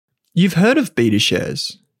You've heard of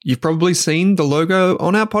BetaShares. You've probably seen the logo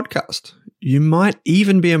on our podcast. You might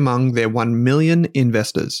even be among their 1 million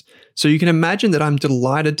investors. So you can imagine that I'm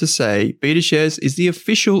delighted to say BetaShares is the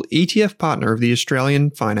official ETF partner of the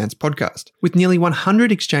Australian Finance Podcast. With nearly 100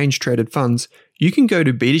 exchange-traded funds, you can go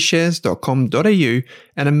to betashares.com.au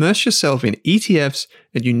and immerse yourself in ETFs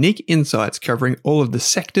and unique insights covering all of the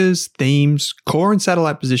sectors, themes, core and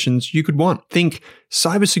satellite positions you could want. Think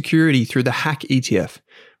cybersecurity through the Hack ETF,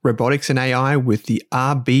 robotics and AI with the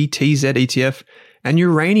RBTZ ETF, and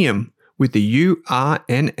uranium with the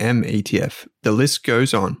URNM ETF. The list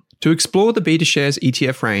goes on. To explore the BetaShares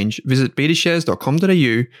ETF range, visit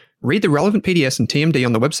betashares.com.au, read the relevant PDS and TMD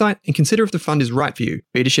on the website, and consider if the fund is right for you.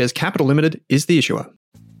 BetaShares Capital Limited is the issuer.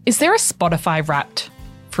 Is there a Spotify Wrapped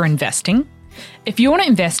for investing? If you want to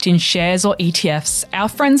invest in shares or ETFs, our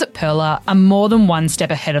friends at Pearler are more than one step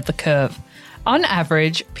ahead of the curve. On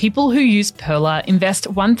average, people who use Pearler invest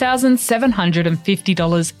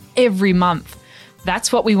 $1,750 every month.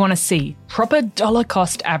 That's what we want to see, proper dollar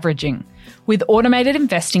cost averaging. With automated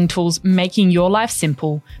investing tools making your life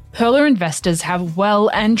simple, Pearler investors have well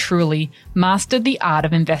and truly mastered the art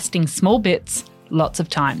of investing small bits, lots of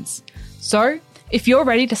times. So, if you're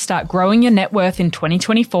ready to start growing your net worth in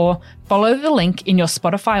 2024, follow the link in your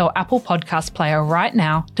Spotify or Apple podcast player right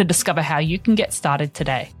now to discover how you can get started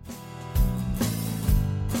today.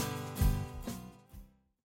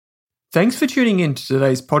 Thanks for tuning in to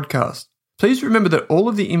today's podcast. Please remember that all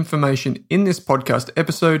of the information in this podcast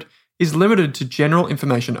episode is limited to general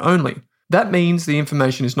information only. That means the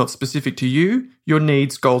information is not specific to you, your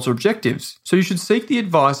needs, goals, or objectives, so you should seek the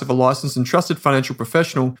advice of a licensed and trusted financial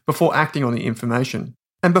professional before acting on the information.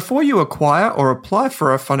 And before you acquire or apply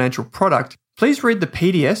for a financial product, please read the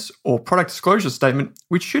PDS or product disclosure statement,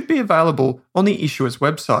 which should be available on the issuer's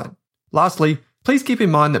website. Lastly, please keep in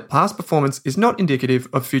mind that past performance is not indicative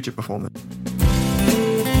of future performance.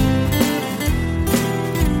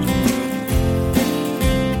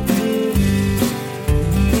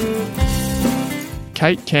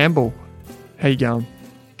 Kate Campbell, how you going?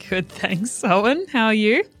 Good, thanks, Owen. How are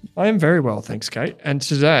you? I am very well, thanks, Kate. And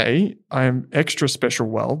today I am extra special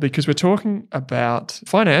well because we're talking about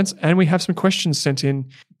finance and we have some questions sent in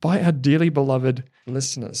by our dearly beloved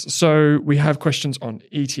listeners. So we have questions on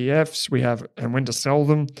ETFs, and when to sell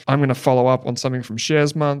them. I'm going to follow up on something from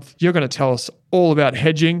Shares Month. You're going to tell us all about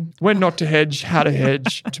hedging, when not to hedge, how to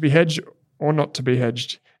hedge, to be hedged or not to be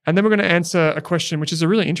hedged. And then we're going to answer a question, which is a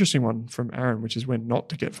really interesting one from Aaron, which is when not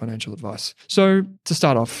to get financial advice. So to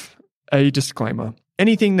start off, a disclaimer.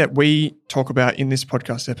 Anything that we talk about in this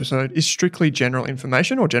podcast episode is strictly general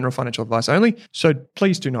information or general financial advice only, so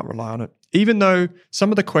please do not rely on it. Even though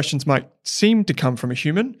some of the questions might seem to come from a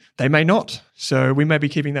human, they may not. So we may be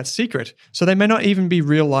keeping that secret. So they may not even be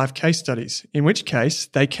real life case studies, in which case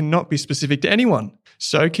they cannot be specific to anyone.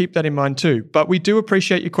 So keep that in mind too. But we do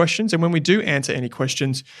appreciate your questions. And when we do answer any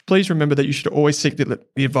questions, please remember that you should always seek the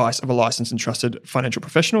advice of a licensed and trusted financial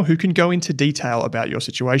professional who can go into detail about your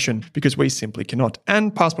situation, because we simply cannot.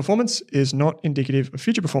 And past performance is not indicative of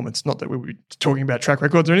future performance. Not that we were talking about track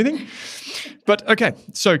records or anything. But okay,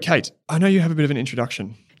 so Kate, I know you have a bit of an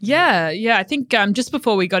introduction. Yeah. I think just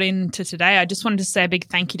before we got into today, I just wanted to say a big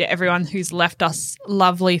thank you to everyone who's left us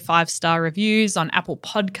lovely 5-star reviews on Apple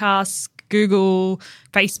Podcasts, Google,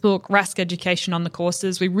 Facebook, Rask Education on the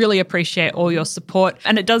courses. We really appreciate all your support,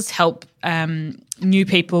 and it does help new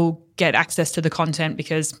people get access to the content,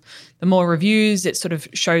 because the more reviews, it sort of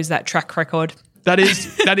shows that track record. That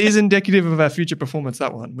is indicative of our future performance,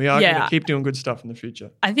 that one. We are going to keep doing good stuff in the future.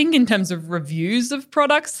 I think in terms of reviews of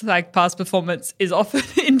products, like past performance is often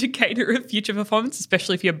an indicator of future performance,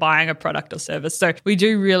 especially if you're buying a product or service. So we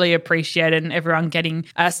do really appreciate it, and everyone getting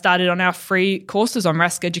started on our free courses on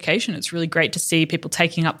Rask Education. It's really great to see people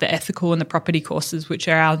taking up the ethical and the property courses, which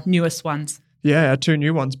are our newest ones. Yeah, our 2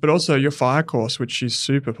 new ones, but also your fire course, which is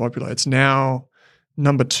super popular. It's now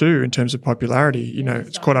number 2 in terms of popularity. You know,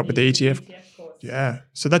 it's caught up with the ETF. Yeah,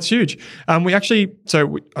 so that's huge. I don't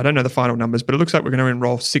know the final numbers, but it looks like we're going to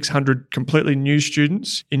enroll 600 completely new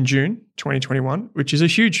students in June 2021, which is a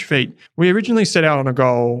huge feat. We originally set out on a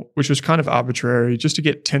goal, which was kind of arbitrary, just to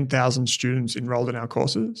get 10,000 students enrolled in our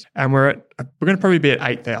courses. And we're going to probably be at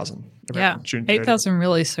 8,000. Yeah, June 8,000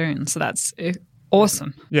 really soon. So that's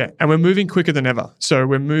awesome. Yeah, and we're moving quicker than ever. So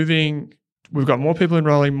we've got more people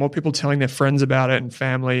enrolling, more people telling their friends about it and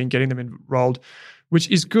family and getting them enrolled, which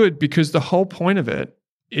is good, because the whole point of it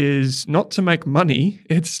is not to make money.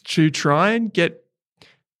 It's to try and get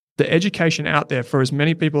the education out there for as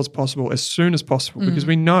many people as possible, as soon as possible, because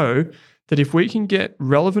we know that if we can get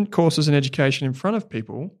relevant courses and education in front of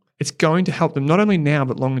people, it's going to help them not only now,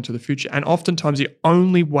 but long into the future. And oftentimes the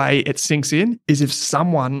only way it sinks in is if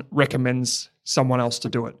someone recommends someone else to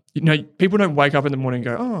do it. People don't wake up in the morning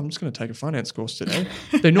and go, oh, I'm just going to take a finance course today.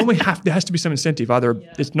 They normally there has to be some incentive. Either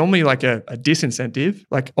it's normally like a disincentive,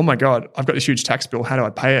 like, oh my God, I've got this huge tax bill. How do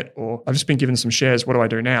I pay it? Or I've just been given some shares. What do I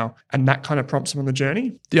do now? And that kind of prompts them on the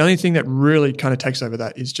journey. The only thing that really kind of takes over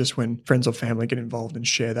that is just when friends or family get involved and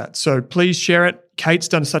share that. So please share it. Kate's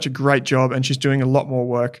done such a great job and she's doing a lot more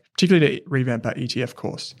work, particularly to revamp our ETF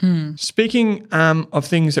course. Speaking of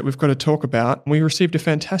things that we've got to talk about, we received a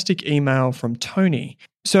fantastic email from Tony.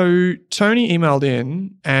 So Tony emailed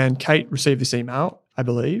in and Kate received this email, I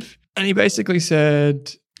believe. And he basically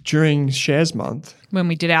said during Shares Month, when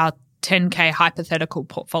we did our 10K hypothetical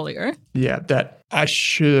portfolio. Yeah, that I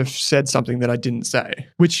should have said something that I didn't say,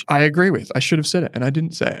 which I agree with. I should have said it and I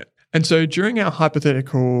didn't say it. And so during our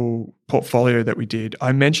hypothetical portfolio that we did,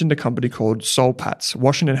 I mentioned a company called Soul Patts,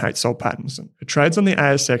 Washington H. Soul Pattinson. It trades on the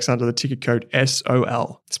ASX under the ticker code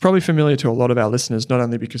SOL. It's probably familiar to a lot of our listeners, not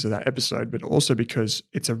only because of that episode, but also because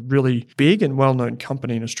it's a really big and well-known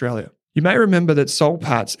company in Australia. You may remember that Soul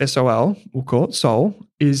Patts, SOL, we'll call it Soul,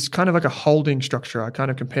 is kind of like a holding structure. I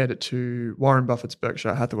kind of compared it to Warren Buffett's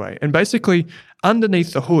Berkshire Hathaway. And basically,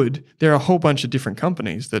 underneath the hood, there are a whole bunch of different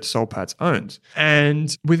companies that Soul Patts owns.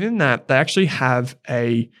 And within that, they actually have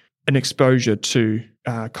an exposure to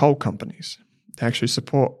coal companies. They actually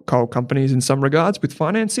support coal companies in some regards with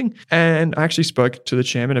financing. And I actually spoke to the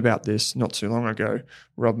chairman about this not too long ago,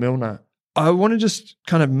 Rob Milner. I want to just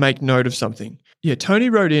kind of make note of something. Yeah, Tony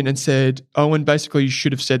wrote in and said, Owen, basically you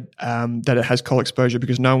should have said that it has coal exposure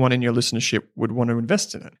because no one in your listenership would want to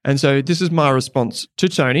invest in it. And so this is my response to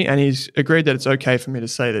Tony, and he's agreed that it's okay for me to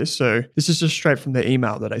say this. So this is just straight from the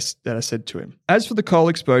email that I said to him. As for the coal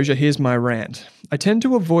exposure, here's my rant. I tend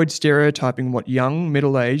to avoid stereotyping what young,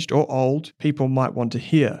 middle-aged or old people might want to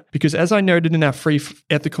hear because as I noted in our free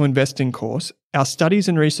ethical investing course, our studies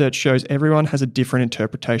and research shows everyone has a different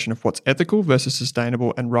interpretation of what's ethical versus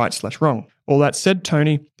sustainable and right/wrong. All that said,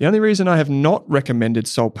 Tony, the only reason I have not recommended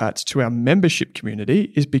Soul Patts to our membership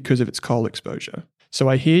community is because of its coal exposure. So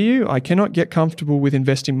I hear you, I cannot get comfortable with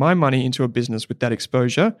investing my money into a business with that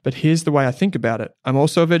exposure, but here's the way I think about it. I'm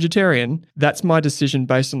also a vegetarian. That's my decision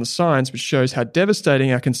based on the science, which shows how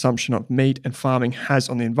devastating our consumption of meat and farming has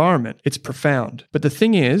on the environment. It's profound. But the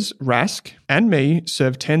thing is, Rask and me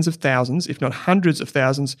serve tens of thousands, if not hundreds of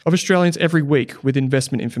thousands, of Australians every week with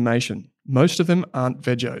investment information. Most of them aren't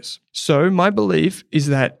vegos. So my belief is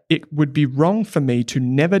that it would be wrong for me to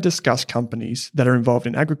never discuss companies that are involved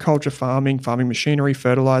in agriculture, farming machinery,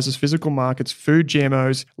 fertilizers, physical markets, food,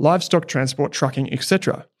 GMOs, livestock transport, trucking,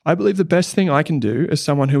 etc. I believe the best thing I can do as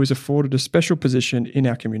someone who is afforded a special position in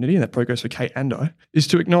our community, and that probably goes for Kate and I, is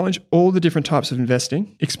to acknowledge all the different types of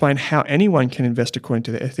investing, explain how anyone can invest according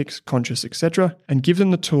to their ethics, conscience, etc., and give them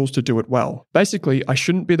the tools to do it well. Basically, I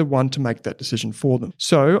shouldn't be the one to make that decision for them.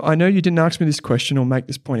 So I know you didn't ask me this question or make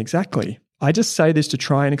this point exactly. I just say this to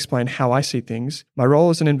try and explain how I see things, my role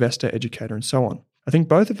as an investor, educator, and so on. I think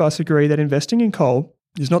both of us agree that investing in coal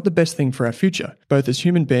is not the best thing for our future, both as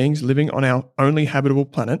human beings living on our only habitable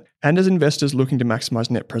planet and as investors looking to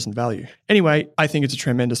maximize net present value. Anyway, I think it's a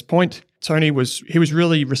tremendous point. Tony was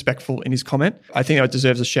really respectful in his comment. I think that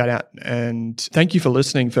deserves a shout out. And thank you for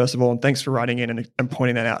listening, first of all, and thanks for writing in and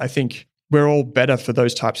pointing that out. I think we're all better for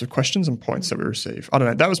those types of questions and points that we receive. I don't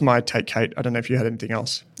know. That was my take, Kate. I don't know if you had anything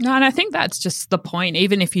else. No, and I think that's just the point.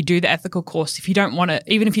 Even if you do the ethical course,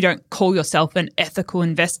 even if you don't call yourself an ethical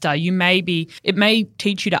investor, it may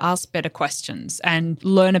teach you to ask better questions and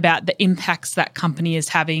learn about the impacts that company is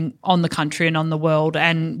having on the country and on the world,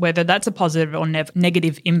 and whether that's a positive or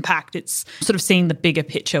negative impact. It's sort of seeing the bigger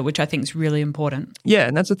picture, which I think is really important. Yeah,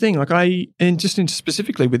 and that's the thing.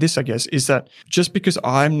 Specifically with this, I guess, is that just because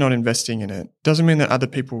I'm not investing in it doesn't mean that other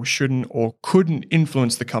people shouldn't or couldn't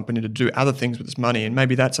influence the company to do other things with this money. And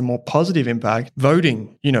maybe that's a more positive impact,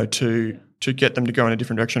 voting, to get them to go in a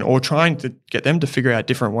different direction, or trying to get them to figure out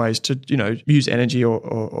different ways to, use energy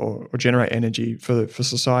or generate energy for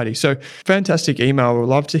society. So fantastic email. We'd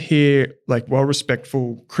love to hear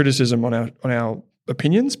well-respectful criticism on our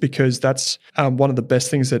opinions, because that's one of the best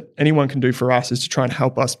things that anyone can do for us is to try and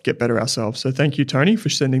help us get better ourselves. So thank you, Tony, for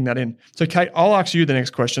sending that in. So Kate, I'll ask you the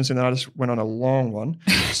next question, and then I just went on a long one.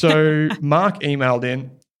 So Mark emailed in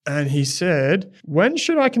and he said, when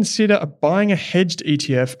should I consider buying a hedged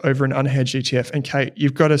ETF over an unhedged ETF? And Kate,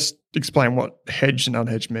 you've got to explain what hedged and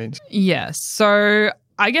unhedged means. Yes. So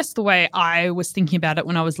I guess the way I was thinking about it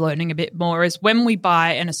when I was learning a bit more is when we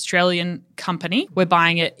buy an Australian company, we're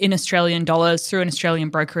buying it in Australian dollars through an Australian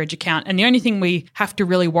brokerage account. And the only thing we have to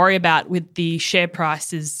really worry about with the share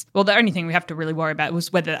price is, well, the only thing we have to really worry about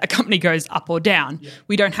was whether a company goes up or down. Yeah.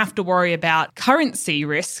 We don't have to worry about currency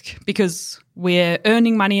risk because we're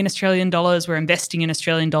earning money in Australian dollars, we're investing in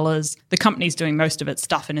Australian dollars. The company's doing most of its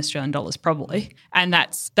stuff in Australian dollars probably. And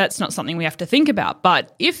that's not something we have to think about.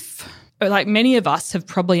 But if, like many of us have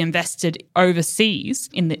probably invested overseas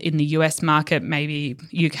in the US market, maybe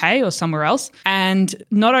UK or somewhere else. And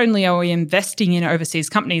not only are we investing in overseas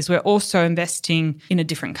companies, we're also investing in a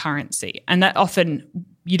different currency. And that often,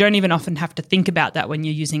 you don't even often have to think about that when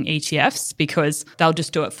you're using ETFs because they'll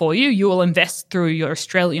just do it for you. You will invest through your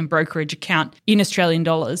Australian brokerage account in Australian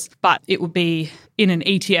dollars, but it will be in an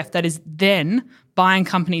ETF that is then buying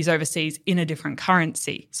companies overseas in a different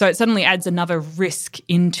currency. So it suddenly adds another risk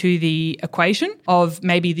into the equation of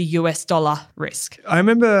maybe the US dollar risk. I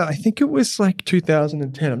remember, I think it was like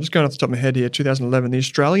 2010. I'm just going off the top of my head here, 2011. The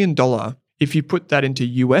Australian dollar, if you put that into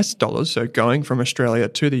US dollars, so going from Australia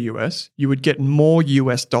to the US, you would get more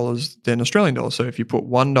US dollars than Australian dollars. So if you put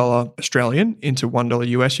 $1 Australian into $1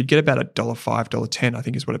 US, you'd get about $1.05, $1.10, I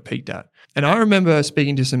think is what it peaked at. And I remember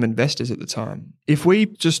speaking to some investors at the time. If we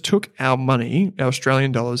just took our money, our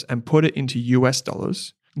Australian dollars, and put it into US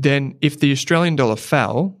dollars, then if the Australian dollar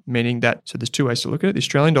fell, meaning that, so there's two ways to look at it. The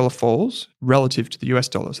Australian dollar falls relative to the US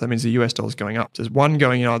dollar. So that means the US dollar is going up. There's one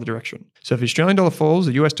going in either direction. So if the Australian dollar falls,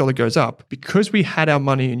 the US dollar goes up. Because we had our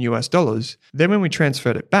money in US dollars, then when we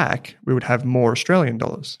transferred it back, we would have more Australian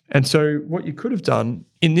dollars. And so what you could have done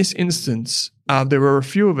in this instance, there were a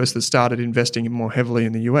few of us that started investing more heavily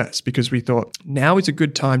in the US because we thought now is a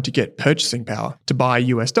good time to get purchasing power to buy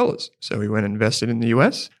US dollars. So we went and invested in the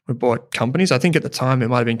US. We bought companies. I think at the time it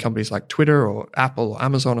might have been companies like Twitter or Apple or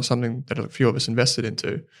Amazon or something that a few of us invested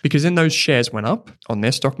into because then those shares went up on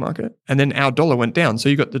their stock market and then our dollar went down. So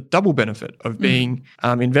you got the double benefit of being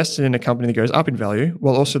invested in a company that goes up in value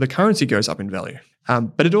while also the currency goes up in value.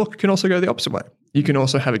 But it can also go the opposite way. You can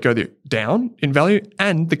also have it go down in value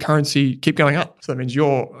and the currency keep going up. So that means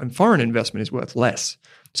your foreign investment is worth less.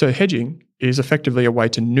 So hedging is effectively a way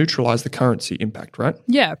to neutralize the currency impact, right?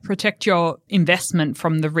 Yeah, protect your investment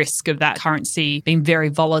from the risk of that currency being very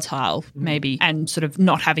volatile, maybe, and sort of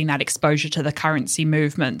not having that exposure to the currency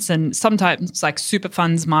movements. And sometimes like super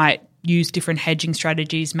funds might use different hedging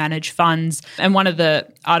strategies, manage funds. And one of the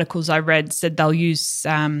articles I read said they'll use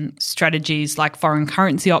strategies like foreign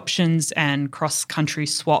currency options and cross-country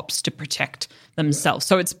swaps to protect themselves.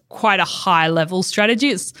 So it's quite a high-level strategy.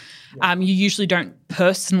 It's you usually don't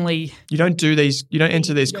personally... You don't enter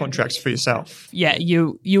these contracts for yourself. Yeah,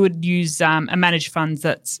 you would use a managed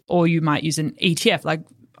funds or you might use an ETF. Like,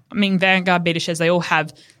 I mean, Vanguard, BetaShares, they all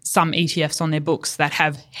have some ETFs on their books that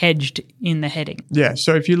have hedged in the heading. Yeah.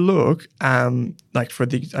 So if you look, like for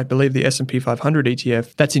I believe the S&P 500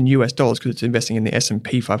 ETF, that's in US dollars because it's investing in the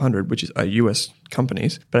S&P 500, which is US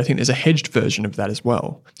companies. But I think there's a hedged version of that as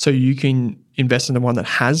well. So you can invest in the one that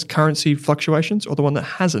has currency fluctuations or the one that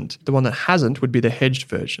hasn't. The one that hasn't would be the hedged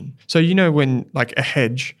version. So when like a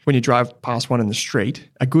hedge, when you drive past one in the street,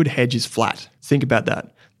 a good hedge is flat. Think about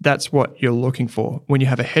that. That's what you're looking for. When you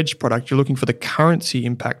have a hedged product, you're looking for the currency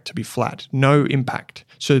impact to be flat, no impact.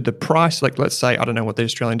 So the price, like let's say, I don't know what the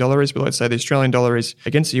Australian dollar is, but let's say the Australian dollar is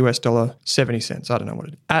against the US dollar, 70 cents. I don't know what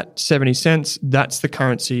it is. At 70 cents, that's the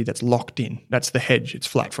currency that's locked in. That's the hedge. It's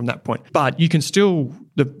flat from that point. But you can still,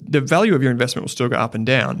 the value of your investment will still go up and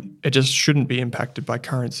down. It just shouldn't be impacted by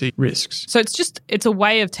currency risks. So it's a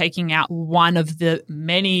way of taking out one of the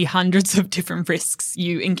many hundreds of different risks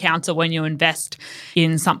you encounter when you invest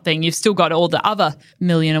in something. You've still got all the other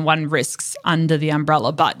 1,000,001 risks under the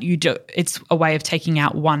umbrella, but it's a way of taking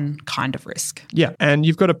out one kind of risk. Yeah. And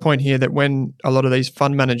you've got a point here that when a lot of these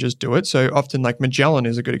fund managers do it, so often like Magellan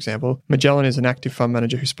is a good example. Magellan is an active fund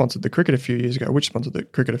manager who sponsored the cricket a few years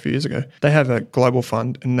ago, They have a global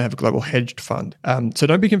fund and they have a global hedged fund. So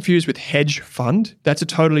don't be confused with hedge fund. That's a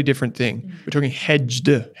totally different thing. We're talking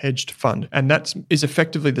hedged fund. And that is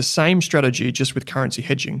effectively the same strategy just with currency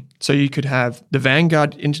hedging. So you could have the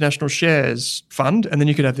Vanguard International Shares Fund and then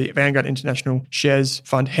you could have the Vanguard International Shares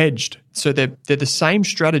Fund hedged. So they're the same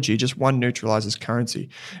strategy, just one neutralizes currency.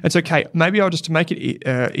 It's okay. Maybe to make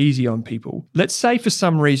it easy on people. Let's say for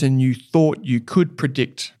some reason you thought you could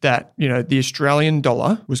predict that, the Australian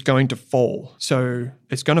dollar was going to fall. So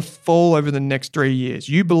It's going to fall over the next 3 years.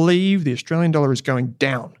 You believe the Australian dollar is going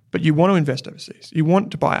down, but you want to invest overseas. You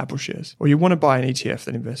want to buy Apple shares, or you want to buy an ETF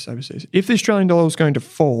that invests overseas. If the Australian dollar was going to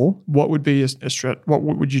fall, what would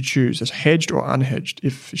you choose as hedged or unhedged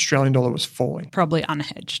if Australian dollar was falling? Probably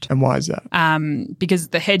unhedged. And why is that? Because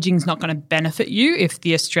the hedging is not going to benefit you if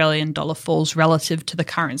the Australian dollar falls relative to the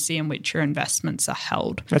currency in which your investments are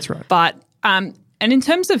held. That's right. But and in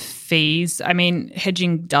terms of fees, I mean,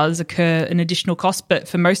 hedging does occur an additional cost, but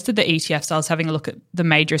for most of the ETFs, I was having a look at the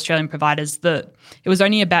major Australian providers, it was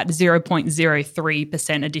only about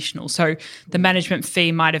 0.03% additional. So the management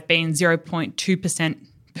fee might have been 0.2%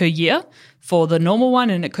 per year for the normal one,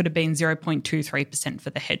 and it could have been 0.23% for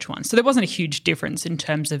the hedge one. So there wasn't a huge difference in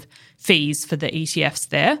terms of fees for the ETFs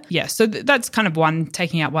there. Yeah, so that's kind of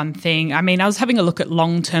taking out one thing. I mean, I was having a look at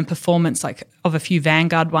long-term performance of a few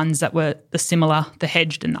Vanguard ones that were the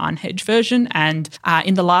hedged and unhedged version. And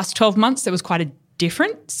in the last 12 months, there was quite a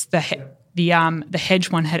difference. The hedge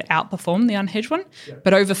one had outperformed the unhedged one,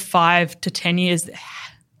 but over 5 to 10 years,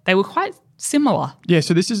 they were quite similar. Yeah,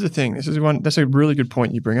 so this is the thing. That's a really good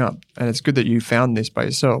point you bring up. And it's good that you found this by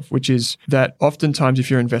yourself, which is that oftentimes if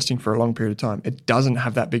you're investing for a long period of time, it doesn't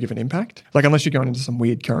have that big of an impact. Like unless you're going into some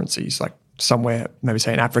weird currencies, like somewhere, maybe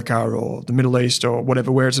say in Africa or the Middle East or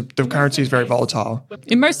whatever, where the currency is very volatile.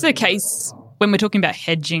 In most of the case, when we're talking about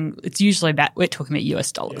hedging, it's usually we're talking about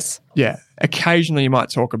US dollars. Yeah. Occasionally you might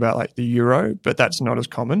talk about like the euro, but that's not as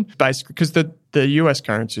common. Basically, because the US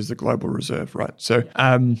currency is the global reserve, right? So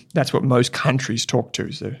that's what most countries talk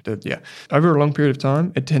to. So over a long period of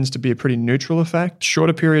time, it tends to be a pretty neutral effect.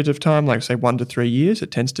 Shorter periods of time, like say 1 to 3 years, it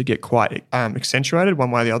tends to get quite accentuated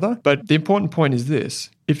one way or the other. But the important point is this.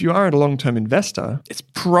 If you are a long-term investor, it's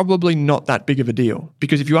probably not that big of a deal,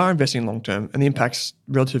 because if you are investing long-term and the impact's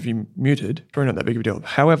relatively muted, probably not that big of a deal.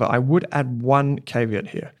 However, I would add one caveat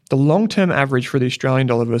here. The long-term average for the Australian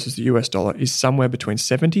dollar versus the US dollar is somewhere between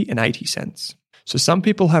 70 and 80 cents. So some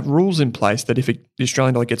people have rules in place that if the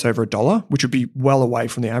Australian dollar gets over $1, which would be well away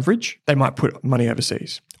from the average, they might put money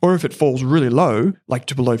overseas. Or if it falls really low, like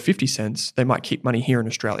to below 50 cents, they might keep money here in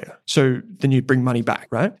Australia. So then you bring money back,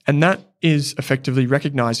 right? And that is effectively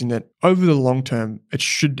recognizing that over the long term, it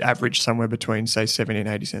should average somewhere between, say, 70 and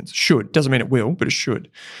 80 cents. Should. Doesn't mean it will, but it should.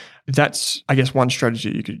 That's, I guess, one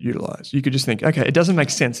strategy you could utilize. You could just think, okay, it doesn't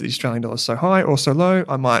make sense that the Australian dollar is so high or so low.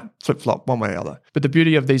 I might flip-flop one way or the other. But the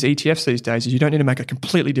beauty of these ETFs these days is you don't need to make a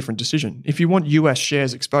completely different decision. If you want US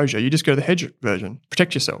shares exposure, you just go to the hedge version,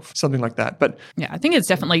 protect yourself, something like that. But yeah, I think it's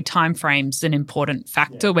definitely time frames an important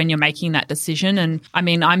factor when you're making that decision. And I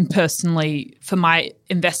mean, I'm personally, for my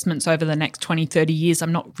investments over the next 20, 30 years,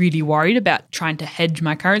 I'm not really worried about trying to hedge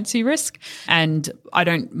my currency risk. And I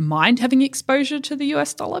don't mind having exposure to the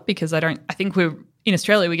US dollar because I think in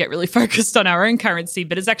Australia, we get really focused on our own currency,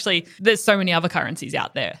 but there's so many other currencies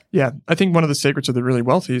out there. Yeah, I think one of the secrets of the really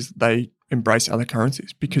wealthy is they embrace other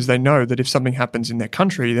currencies because they know that if something happens in their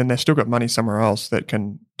country, then they've still got money somewhere else that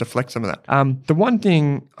can deflect some of that. The one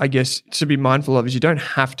thing, I guess, to be mindful of is you don't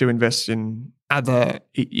have to invest in other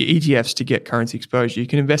ETFs to get currency exposure. You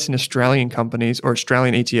can invest in Australian companies or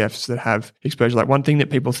Australian ETFs that have exposure. Like one thing that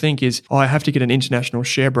people think is, I have to get an international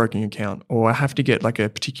share broking account or I have to get like a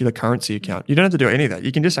particular currency account. You don't have to do any of that.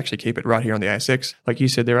 You can just actually keep it right here on the ASX. Like you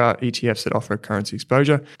said, there are ETFs that offer currency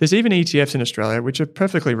exposure. There's even ETFs in Australia, which are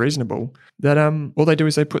perfectly reasonable, that all they do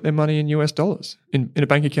is they put their money in US dollars in a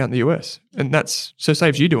bank account in the US. And so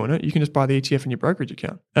saves you doing it. You can just buy the ETF in your brokerage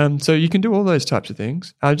account. So you can do all those types of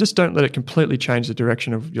things. Just don't let it completely change the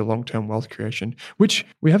direction of your long-term wealth creation, which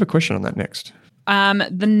we have a question on that next.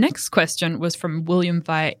 The next question was from William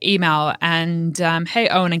via email. And hey,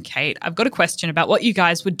 Owen and Kate, I've got a question about what you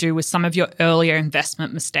guys would do with some of your earlier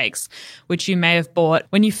investment mistakes, which you may have bought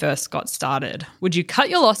when you first got started. Would you cut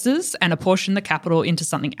your losses and apportion the capital into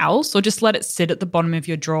something else, or just let it sit at the bottom of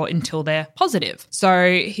your drawer until they're positive?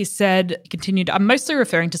 So he continued, I'm mostly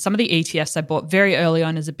referring to some of the ETFs I bought very early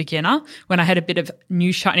on as a beginner when I had a bit of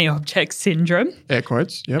new shiny object syndrome. Air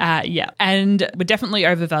quotes, yep. Yeah. And were definitely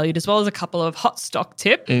overvalued, as well as a couple of hot stock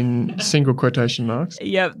tip. In single quotation marks.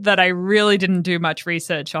 Yeah, that I really didn't do much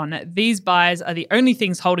research on. These buys are the only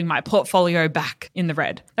things holding my portfolio back in the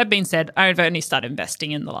red. That being said, I've only started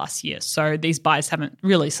investing in the last year, so these buys haven't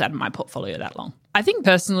really sat in my portfolio that long. I think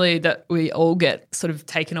personally that we all get sort of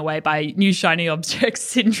taken away by new shiny object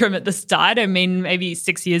syndrome at the start. I mean, maybe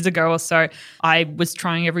 6 years ago or so, I was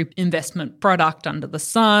trying every investment product under the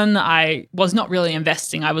sun. I was not really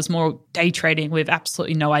investing. I was more day trading with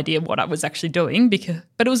absolutely no idea what I was actually doing,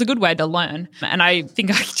 but it was a good way to learn. And I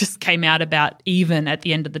think I just came out about even at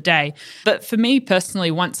the end of the day. But for me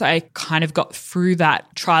personally, once I kind of got through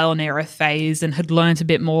that trial and error phase and had learned a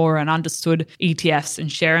bit more and understood ETFs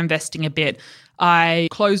and share investing a bit, I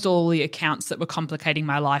closed all the accounts that were complicating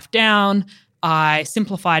my life down. I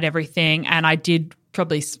simplified everything, and I did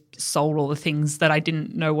probably sold all the things that I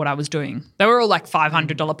didn't know what I was doing. They were all like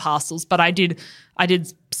 $500 parcels, but I did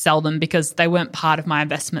sell them because they weren't part of my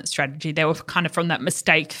investment strategy. They were kind of from that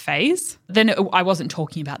mistake phase. Then I wasn't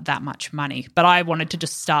talking about that much money, but I wanted to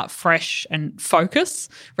just start fresh and focus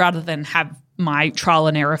rather than have my trial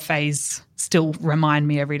and error phase still remind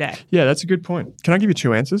me every day. Yeah, that's a good point. Can I give you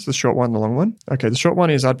two answers, the short one and the long one? Okay, the short one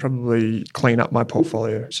is I'd probably clean up my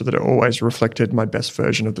portfolio so that it always reflected my best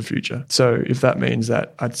version of the future. So if that means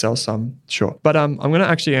that I'd sell some, sure. But I'm going to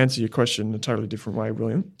actually answer your question in a totally different way,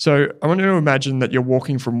 William. So I want you to imagine that you're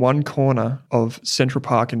walking from one corner of Central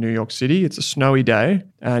Park in New York City. It's a snowy day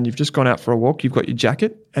and you've just gone out for a walk. You've got your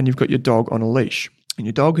jacket and you've got your dog on a leash. And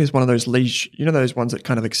your dog is one of those leash, you know those ones that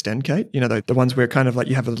kind of extend, Kate? You know, the ones where kind of like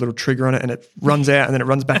you have a little trigger on it and it runs out and then it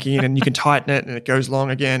runs back in and you can tighten it and it goes long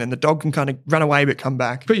again and the dog can kind of run away but come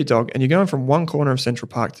back. Put your dog and you're going from one corner of Central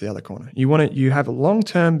Park to the other corner. You have a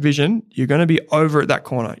long-term vision. You're going to be over at that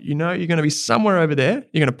corner. You know you're going to be somewhere over there.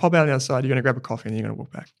 You're going to pop out on the other side. You're going to grab a coffee and you're going to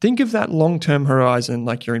walk back. Think of that long-term horizon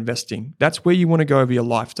like you're investing. That's where you want to go over your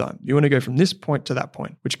lifetime. You want to go from this point to that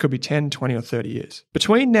point, which could be 10, 20 or 30 years.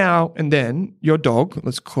 Between now and then, your dog,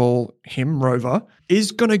 let's call him Rover,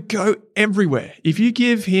 is going to go everywhere. If you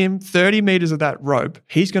give him 30 meters of that rope,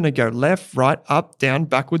 he's going to go left, right, up, down,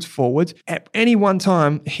 backwards, forwards. At any one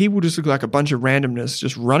time, he will just look like a bunch of randomness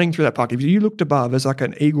just running through that park. If you looked above as like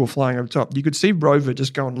an eagle flying over top, you could see Rover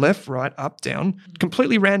just going left, right, up, down,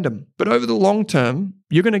 completely random. But over the long term,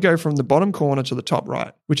 you're going to go from the bottom corner to the top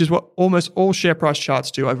right, which is what almost all share price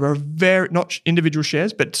charts do over not individual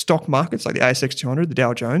shares, but stock markets like the ASX 200, the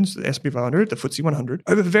Dow Jones, the S&P 500, the FTSE 100,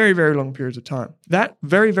 over very, very long periods of time. That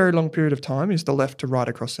very, very long period of time is the left to right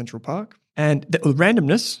across Central Park. And the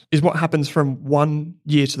randomness is what happens from one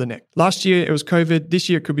year to the next. Last year, it was COVID. This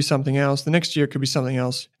year, it could be something else. The next year, it could be something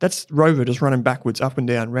else. That's Rover just running backwards, up and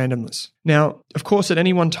down, randomness. Now, of course, at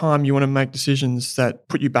any one time, you want to make decisions that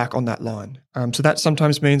put you back on that line. So that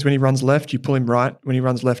sometimes means when he runs left, you pull him right. When he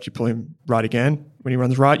runs left, you pull him right again. When he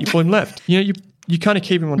runs right, you pull him left. You kind of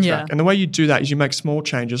keep him on track. Yeah. And the way you do that is you make small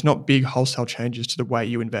changes, not big wholesale changes to the way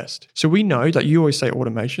you invest. So we know that you always say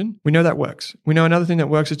automation. We know that works. We know another thing that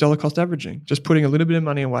works is dollar cost averaging, just putting a little bit of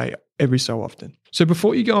money away every so often. So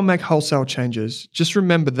before you go and make wholesale changes, just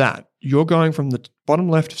remember that you're going from the bottom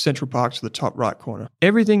left of Central Park to the top right corner.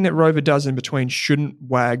 Everything that Rover does in between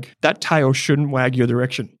that tail shouldn't wag your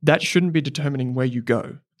direction. That shouldn't be determining where you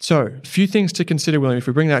go. So a few things to consider, William, if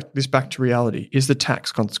we bring this back to reality, is the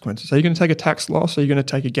tax consequences. Are you going to take a tax loss? Are you going to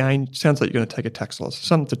take a gain? Sounds like you're going to take a tax loss.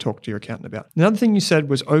 Something to talk to your accountant about. Another thing you said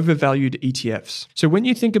was overvalued ETFs. So when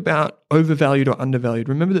you think about overvalued or undervalued,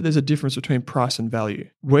 remember that there's a difference between price and value,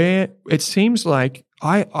 where it seems like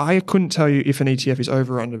I couldn't tell you if an ETF is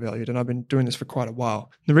over or undervalued, and I've been doing this for quite a while.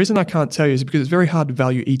 The reason I can't tell you is because it's very hard to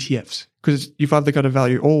value ETFs, because you've either got to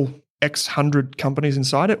value all X hundred companies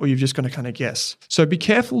inside it, or you've just got to kind of guess. So be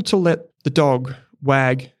careful to let the dog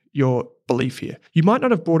wag your belief here. You might not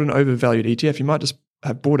have bought an overvalued ETF. You might just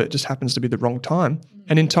have bought it. It just happens to be the wrong time.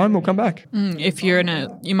 And in time, we'll come back. If you're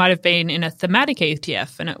you might have been in a thematic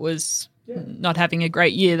ETF and it was not having a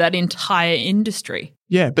great year, that entire industry.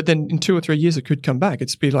 Yeah, but then in 2 or 3 years, it could come back.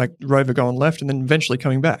 It's be like Rover going left and then eventually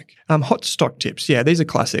coming back. Hot stock tips. Yeah, these are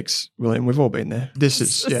classics, William. We've all been there.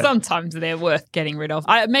 Sometimes they're worth getting rid of.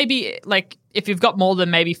 Maybe like if you've got more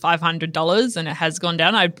than maybe $500 and it has gone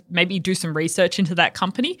down, I'd maybe do some research into that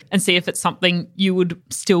company and see if it's something you would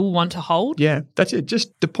still want to hold. Yeah, that's it.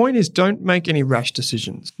 Just the point is, don't make any rash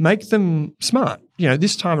decisions. Make them smart.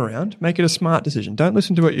 This time around, make it a smart decision. Don't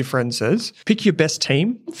listen to what your friend says. Pick your best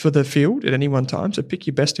team for the field at any one time. So pick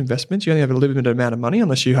your best investments. You only have a limited amount of money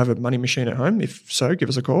unless you have a money machine at home. If so, give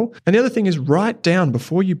us a call. And the other thing is write down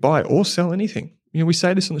before you buy or sell anything. we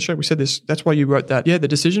say this on the show. We said this. That's why you wrote that. Yeah, the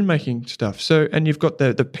decision-making stuff. So, and you've got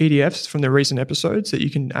the PDFs from the recent episodes that you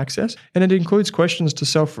can access. And it includes questions to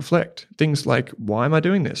self-reflect. Things like, why am I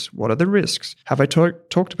doing this? What are the risks? Have I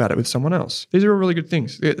talked about it with someone else? These are all really good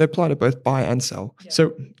things. They apply to both buy and sell. Yeah.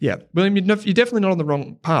 So, yeah, William, you're definitely not on the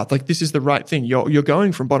wrong path. Like, this is the right thing. You're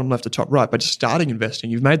going from bottom left to top right by just starting investing.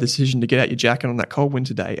 You've made the decision to get out your jacket on that cold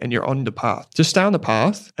winter day, and you're on the path. Just stay on the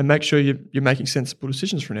path and make sure you're making sensible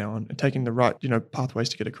decisions from now on and taking the right, pathways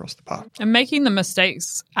to get across the path. And making the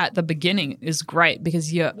mistakes at the beginning is great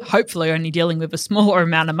because you're hopefully only dealing with a smaller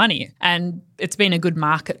amount of money, and it's been a good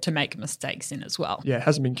market to make mistakes in as well. Yeah, it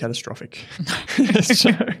hasn't been catastrophic. So,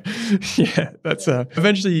 yeah, that's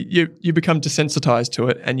eventually you become desensitized to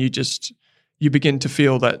it, and you begin to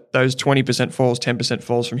feel that those 20% falls, 10%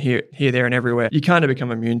 falls from here, there, and everywhere. You kind of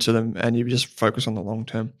become immune to them, and you just focus on the long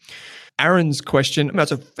term. Aaron's question,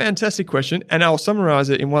 that's a fantastic question, and I'll summarize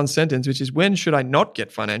it in one sentence, which is, when should I not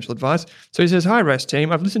get financial advice? So he says, hi, REST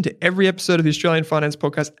team. I've listened to every episode of the Australian Finance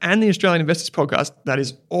Podcast and the Australian Investors Podcast. That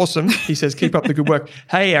is awesome. He says, keep up the good work.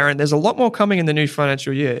 Hey, Aaron, there's a lot more coming in the new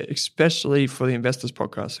financial year, especially for the Investors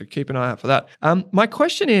Podcast, so keep an eye out for that. My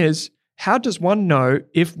question is, how does one know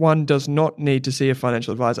if one does not need to see a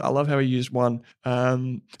financial advisor? I love how he used one.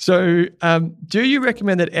 Do you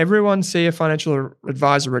recommend that everyone see a financial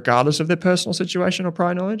advisor regardless of their personal situation or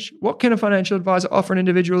prior knowledge? What can a financial advisor offer an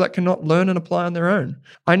individual that cannot learn and apply on their own?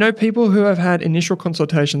 I know people who have had initial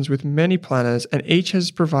consultations with many planners, and each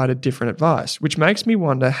has provided different advice, which makes me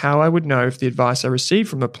wonder how I would know if the advice I receive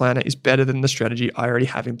from a planner is better than the strategy I already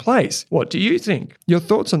have in place. What do you think? Your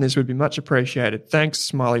thoughts on this would be much appreciated. Thanks,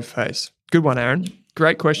 smiley face. Good one, Aaron.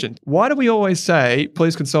 Great question. Why do we always say,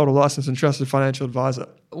 please consult a licensed and trusted financial advisor?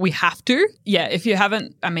 We have to. Yeah, if you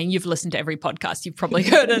haven't, you've listened to every podcast, you've probably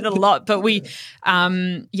heard it a lot, but we're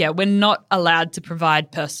not allowed to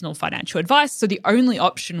provide personal financial advice. So the only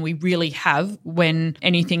option we really have when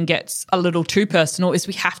anything gets a little too personal is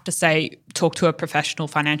we have to say, talk to a professional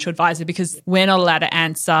financial advisor, because we're not allowed to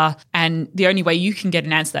answer. And the only way you can get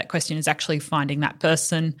an answer to that question is actually finding that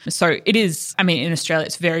person. So it is, in Australia,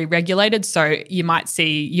 it's very regulated. So you might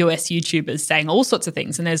see US YouTubers saying all sorts of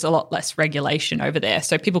things, and there's a lot less regulation over there.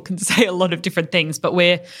 So people can say a lot of different things, but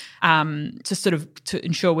we're to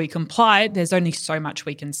ensure we comply, there's only so much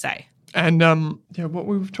we can say. And what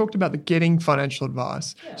we've talked about, the getting financial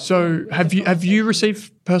advice. So have you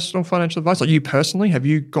received personal financial advice? Like, you personally, have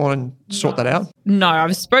you gone and sought that out? No,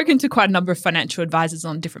 I've spoken to quite a number of financial advisors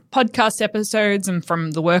on different podcast episodes and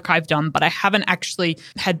from the work I've done, but I haven't actually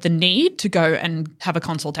had the need to go and have a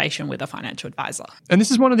consultation with a financial advisor. And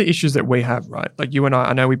this is one of the issues that we have, right? Like, you and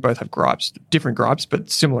I know we both have gripes, different gripes,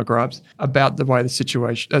 but similar gripes about the way the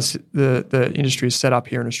situation, as the industry is set up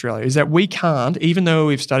here in Australia, is that we can't, even though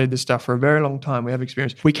we've studied this stuff for a very long time, we have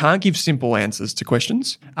experience, we can't give simple answers to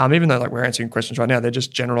questions. Even though we're answering questions right now, they're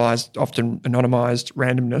just generalized, often anonymized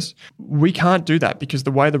randomness. We can't do that because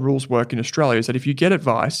the way the rules work in Australia is that if you get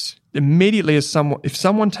advice, immediately if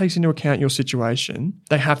someone takes into account your situation,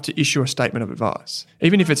 they have to issue a statement of advice,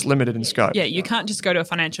 even if it's limited in scope. Yeah, you can't just go to a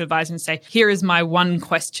financial advisor and say, here is my one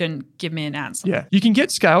question, give me an answer. Yeah, you can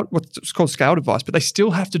get what's called scaled advice, but they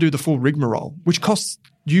still have to do the full rigmarole, which costs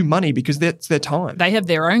you money because that's their time. They have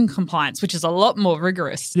their own compliance, which is a lot more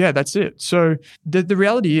rigorous. Yeah, that's it. So the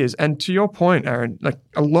reality is, and to your point, Aaron,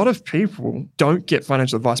 a lot of people don't get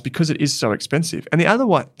financial advice because it is so expensive. And the other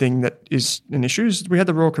thing that is an issue is we had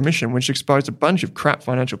the Royal Commission, which exposed a bunch of crap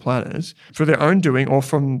financial planners for their own doing or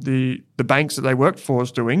from the banks that they worked for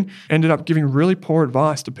is doing, ended up giving really poor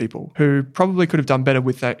advice to people who probably could have done better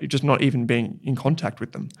with that, just not even being in contact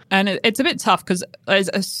with them. And it's a bit tough because there's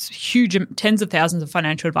a huge, tens of thousands of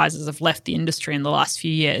financial advisors have left the industry in the last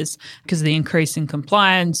few years because of the increase in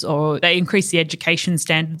compliance, or they increase the education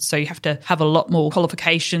standards. So you have to have a lot more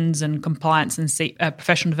qualifications and compliance and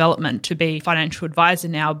professional development to be a financial advisor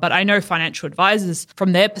now. But I know financial advisors,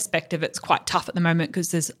 from their perspective, it's quite tough at the moment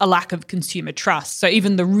because there's a lack of consumer trust. So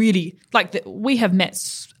even we have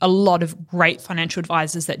met a lot of great financial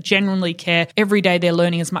advisors that genuinely care. Every day they're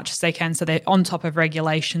learning as much as they can, so they're on top of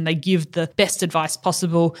regulation. They give the best advice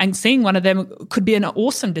possible, and seeing one of them could be an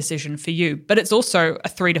awesome decision for you. But it's also a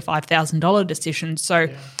 $3,000 to $5,000 decision. So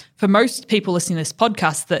for most people listening to this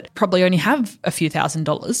podcast that probably only have a few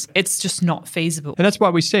 $1,000s, it's just not feasible. And that's why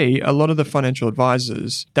we see a lot of the financial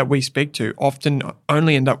advisors that we speak to often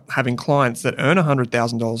only end up having clients that earn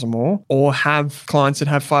 $100,000 or more, or have clients that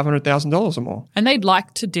have $500,000 or more. And they'd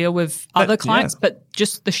like to deal with other clients, but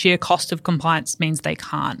just the sheer cost of compliance means they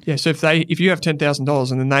can't. Yeah, so if you have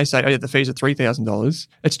 $10,000 and then they say, oh yeah, the fees are $3,000,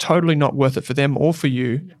 it's totally not worth it for them or for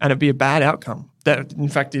you, and it'd be a bad outcome. That, in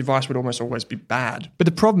fact, the advice would almost always be bad. But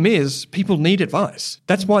the problem is people need advice.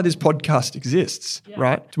 That's why this podcast exists,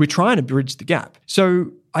 right? So we're trying to bridge the gap.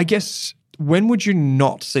 So I guess, when would you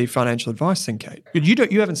not see financial advice then, Kate?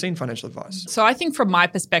 You haven't seen financial advice. So I think from my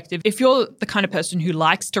perspective, if you're the kind of person who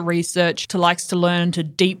likes to research, likes to learn, to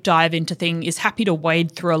deep dive into things, is happy to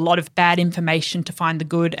wade through a lot of bad information to find the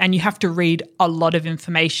good, and you have to read a lot of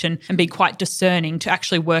information and be quite discerning to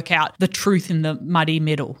actually work out the truth in the muddy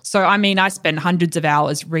middle. So, I mean, I spend hundreds of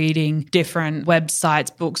hours reading different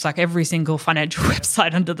websites, books, like every single financial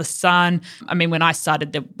website under the sun. I mean, when I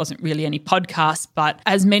started, there wasn't really any podcasts, but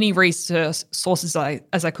as many research sources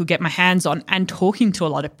as I could get my hands on, and talking to a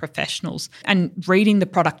lot of professionals and reading the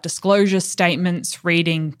product disclosure statements,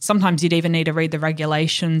 sometimes you'd even need to read the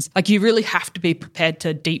regulations. Like, you really have to be prepared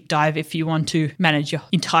to deep dive if you want to manage your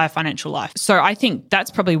entire financial life. So I think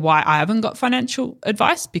that's probably why I haven't got financial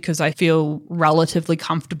advice, because I feel relatively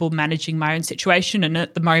comfortable managing my own situation. And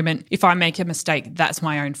at the moment, if I make a mistake, that's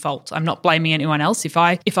my own fault. I'm not blaming anyone else. If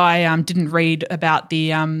I didn't read about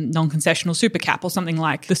the non-concessional super cap or something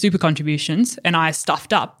like the super contributions and I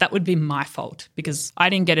stuffed up, that would be my fault because I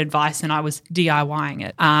didn't get advice and I was DIYing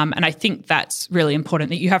it. And I think that's really important,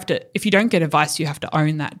 that you have to, if you don't get advice, you have to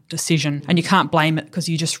own that decision, and you can't blame it because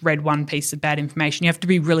you just read one piece of bad information. You have to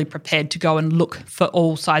be really prepared to go and look for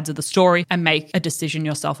all sides of the story and make a decision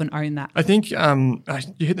yourself and own that. I think you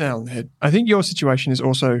hit the nail on the head. I think your situation is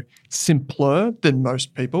also simpler than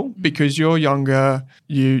most people because you're younger,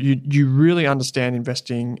 you really understand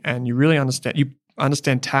investing, and you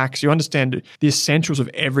understand tax, you understand the essentials of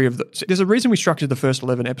there's a reason we structured the first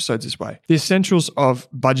 11 episodes this way. The essentials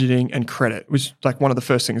of budgeting and credit was like one of the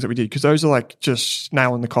first things that we did, because those are like just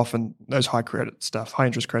nail in the coffin, those high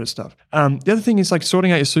interest credit stuff. The other thing is like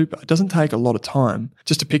sorting out your super. It doesn't take a lot of time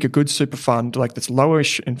just to pick a good super fund like that's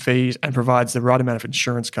lowish in fees and provides the right amount of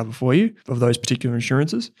insurance cover for you of those particular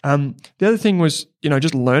insurances. The other thing was,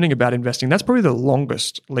 just learning about investing. That's probably the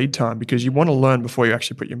longest lead time because you want to learn before you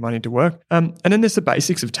actually put your money to work. And then there's the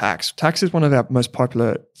basics of tax. Tax is one of our most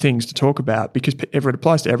popular things to talk about because it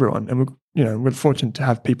applies to everyone. And we're fortunate to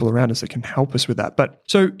have people around us that can help us with that. But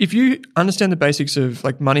so if you understand the basics of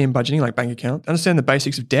like money and budgeting, like bank account, understand the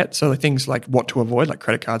basics of debt, so the things like what to avoid, like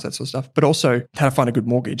credit cards, that sort of stuff, but also how to find a good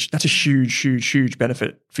mortgage, that's a huge, huge, huge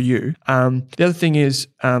benefit for you. The other thing is,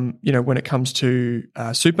 when it comes to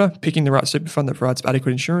super, picking the right super fund that provides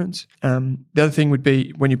adequate insurance. The other thing would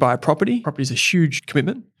be when you buy a property is a huge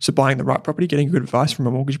commitment. So buying the right property, getting good advice from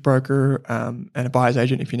a mortgage broker and a buyer's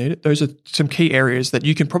agent if you need it. Those are some key areas that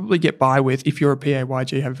you can probably get by with if you're a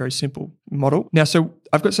PAYG, have a very simple model. Now, so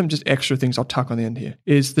I've got some just extra things I'll tuck on the end here,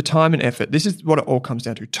 is the time and effort. This is what it all comes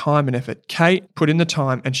down to, time and effort. Kate put in the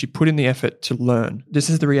time and she put in the effort to learn. This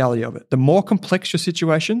is the reality of it. The more complex your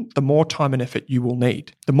situation, the more time and effort you will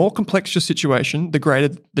need. The more complex your situation, the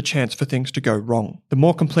greater the chance for things to go wrong. The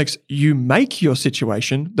more complex you make your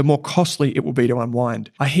situation, the more costly it will be to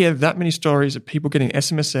unwind. I hear that many stories of people getting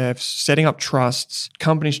SMSFs, setting up trusts,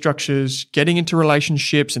 company structures, getting into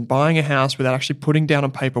relationships and buying a house without actually putting down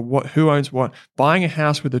on paper who owns what, buying a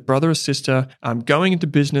house with a brother or sister, going into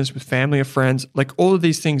business with family or friends, like all of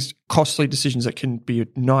these things, costly decisions that can be a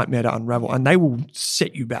nightmare to unravel, and they will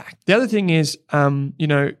set you back. The other thing is,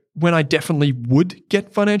 when I definitely would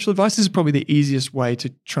get financial advice, this is probably the easiest way to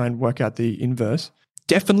try and work out the inverse.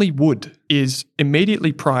 Definitely would is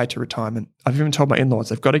immediately prior to retirement. I've even told my in-laws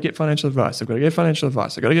they've got to get financial advice. They've got to get financial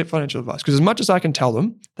advice. They've got to get financial advice. Because as much as I can tell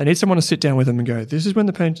them, they need someone to sit down with them and go, this is when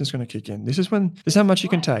the pension's going to kick in. This is how much you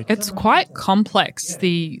can take. It's quite complex,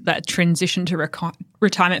 that transition to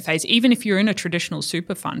retirement phase, even if you're in a traditional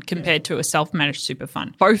super fund compared to a self-managed super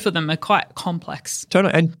fund. Both of them are quite complex.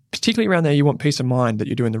 Totally. And particularly around there, you want peace of mind that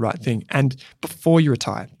you're doing the right thing. And before you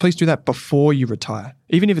retire, please do that before you retire.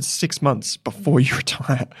 Even if it's 6 months before you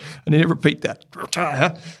retire. I need to repeat that.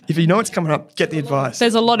 Retire. If you know it's coming up, get the advice.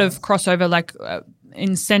 There's a lot of crossover, like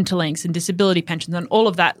in Centrelinks and disability pensions and all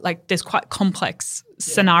of that. Like, there's quite complex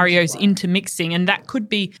scenarios intermixing, and that could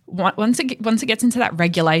be once it gets into that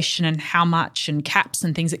regulation and how much and caps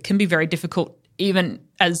and things, it can be very difficult, even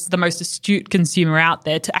as the most astute consumer out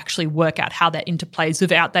there, to actually work out how that interplays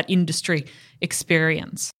without that industry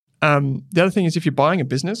experience. The other thing is, if you're buying a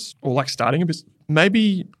business or like starting a business,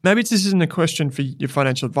 maybe this isn't a question for your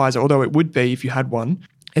financial advisor, although it would be if you had one.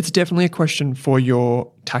 It's definitely a question for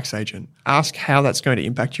your tax agent. Ask how that's going to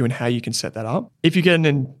impact you and how you can set that up. If you get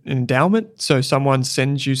an endowment, so someone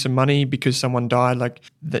sends you some money because someone died, like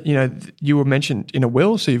that, you were mentioned in a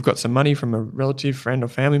will, so you've got some money from a relative, friend, or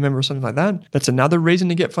family member or something like that. That's another reason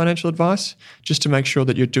to get financial advice, just to make sure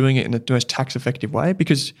that you're doing it in the most tax-effective way.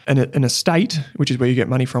 Because an estate, which is where you get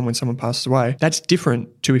money from when someone passes away, that's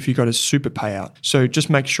different to if you got a super payout. So just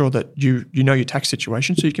make sure that you know your tax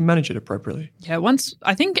situation so you can manage it appropriately. Yeah,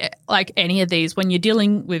 I think like any of these, when you're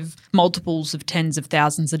dealing with multiples of tens of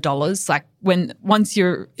thousands of dollars, like once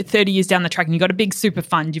you're 30 years down the track and you've got a big super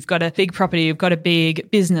fund, you've got a big property, you've got a big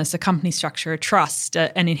business, a company structure, a trust,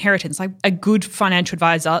 an inheritance, like a good financial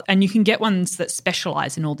advisor, and you can get ones that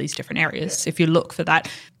specialize in all these different areas. If you look for that,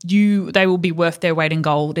 they will be worth their weight in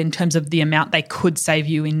gold in terms of the amount they could save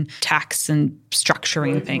you in tax and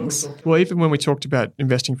structuring things. Well, even when we talked about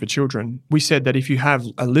investing for children, we said that if you have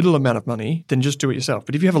a little amount of money, then just do it yourself.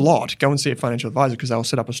 But if you have a lot, go and see a financial advisor, because they'll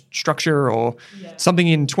set up a structure or something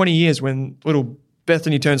in 20 years when little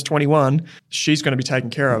Bethany turns 21, she's going to be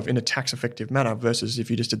taken care of in a tax-effective manner versus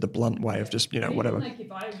if you just did the blunt way of just, whatever.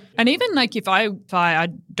 And even like if I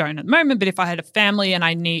don't at the moment, but if I had a family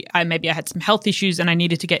and maybe I had some health issues and I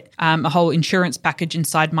needed to get a whole insurance package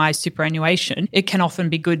inside my superannuation, it can often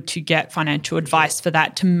be good to get financial advice for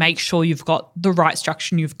that, to make sure you've got the right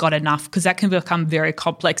structure and you've got enough, because that can become very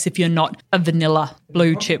complex if you're not a vanilla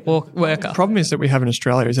blue chip worker. The problem is that we have in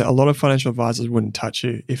Australia is that a lot of financial advisors wouldn't touch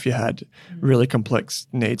you if you had really complex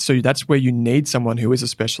needs. So that's where you need someone who is a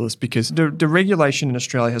specialist, because the regulation in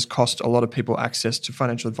Australia has cost a lot of people access to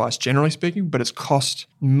financial advice, generally speaking, but it's cost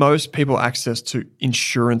most people access to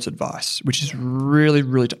insurance advice, which is really,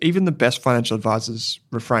 really even the best financial advisors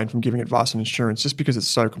refrain from giving advice on insurance just because it's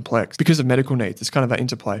so complex, because of medical needs. It's kind of that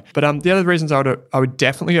interplay. But the other reasons I would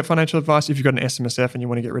definitely get financial advice if you've got an SMSF and you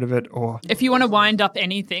want to get rid of it, or if you want to wind up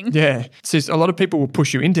anything. Yeah. So a lot of people will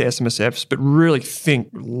push you into SMSFs, but really think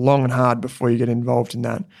long and hard before you get involved in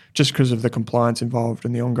that, just because of the compliance involved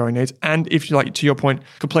and the ongoing needs. And if you like, to your point,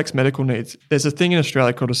 complex medical needs, there's a thing in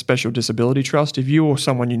Australia called a special disability trust. If you or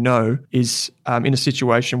someone you know is in a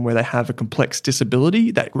situation where they have a complex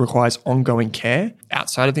disability that requires ongoing care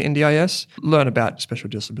outside of the NDIS, learn about special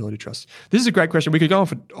disability trusts. This is a great question. We could go on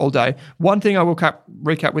for all day. One thing I will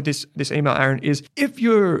recap with this email, Aaron, is if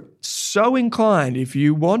you're so inclined, if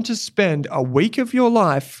you want to spend a week of your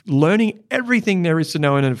life learning everything there is to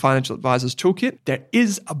know in a financial advisor's toolkit, there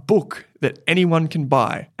is a book that anyone can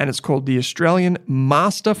buy, and it's called the Australian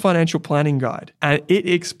Master Financial Planning Guide, and it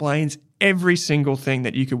explains every single thing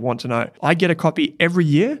that you could want to know. I get a copy every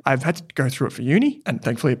year. I've had to go through it for uni, and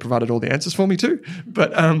thankfully it provided all the answers for me too.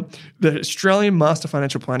 But the Australian Master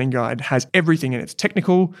Financial Planning Guide has everything in it. It's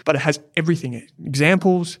technical, but it has everything in it.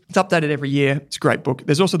 Examples. It's updated every year. It's a great book.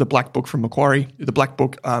 There's also the Black Book from Macquarie. The Black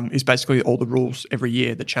Book is basically all the rules every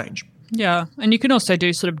year that change. Yeah, and you can also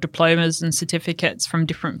do sort of diplomas and certificates from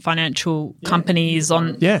different financial companies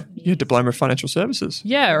on... Yeah, diploma of financial services.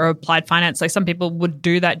 Yeah, or applied finance. Like some people would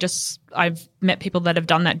do that I've met people that have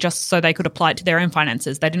done that just so they could apply it to their own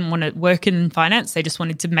finances. They didn't want to work in finance. They just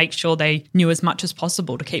wanted to make sure they knew as much as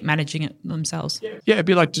possible to keep managing it themselves. Yeah, it'd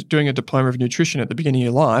be like doing a diploma of nutrition at the beginning of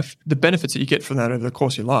your life. The benefits that you get from that over the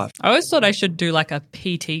course of your life. I always thought I should do like a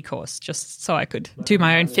PT course just so I could do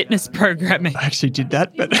my own fitness programming. I actually did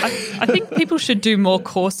that, but... I think people should do more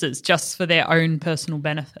courses just for their own personal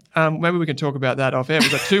benefit. Maybe we can talk about that off air. We've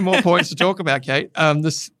got 2 more points to talk about, Kate.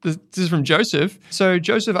 This is from Joseph. So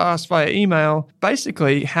Joseph asked via email,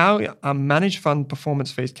 basically, how are managed fund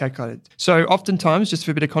performance fees calculated? So oftentimes, just for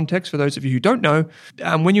a bit of context for those of you who don't know,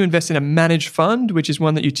 when you invest in a managed fund, which is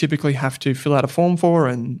one that you typically have to fill out a form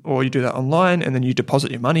for, or you do that online, and then you deposit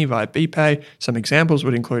your money via BPay. Some examples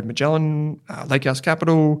would include Magellan, Lakehouse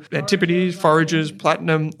Capital, Antipodes, Foragers,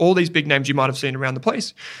 Platinum, all these big names you might have seen around the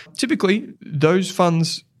place. Typically, those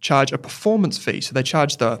funds charge a performance fee. So they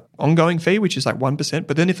charge the ongoing fee, which is like 1%.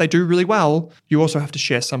 But then if they do really well, you also have to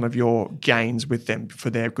share some of your gains with them for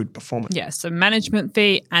their good performance. Yeah, so management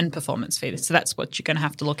fee and performance fee. So that's what you're going to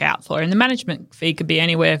have to look out for. And the management fee could be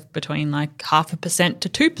anywhere between like 0.5% to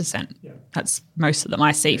 2%. Yeah. That's most of them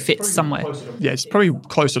I see fits somewhere. It's probably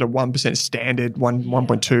closer to 1% standard,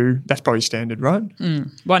 1.2. That's probably standard, right?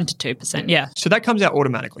 1 to 2%, yeah. So that comes out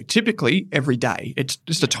automatically. Typically, every day, it's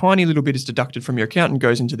just a tiny little bit is deducted from your account and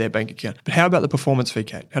goes into their bank account. But how about the performance fee,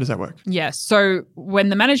 Kate? How does that work? Yeah. So when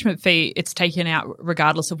the management fee, it's taken out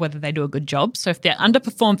regardless of whether they do a good job. So if they're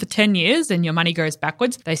underperformed for 10 years and your money goes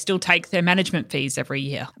backwards, they still take their management fees every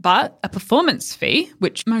year. But a performance fee,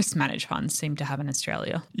 which most managed funds seem to have in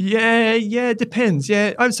Australia. Yeah, it depends.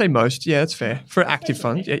 Yeah, I'd say most. Yeah, that's fair. For active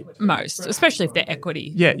funds, yeah. Most, especially if they're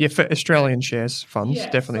equity. Yeah, for Australian shares funds,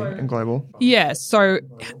 definitely, and global. Yeah, so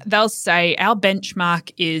they'll say our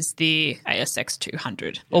benchmark is the ASX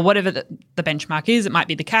 200 or whatever the benchmark is. It might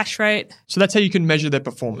be the cash rate. So that's how you can measure their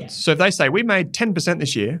performance. So if they say we made 10%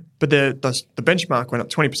 this year, but the benchmark went up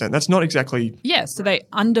 20%, that's not exactly... Yeah, so they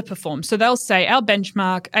underperform. So they'll say our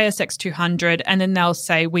benchmark, ASX 200, and then they'll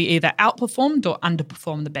say we either outperformed or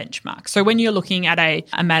underperformed the benchmark. So when you're looking at a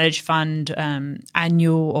managed fund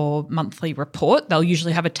annual or monthly report, they'll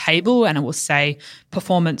usually have a table and it will say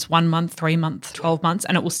performance 1 month, 3 months, 12 months,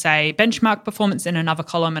 and it will say benchmark performance in another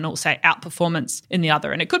column and it will say outperformance in the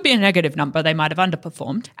other. And it could be a negative number. They might have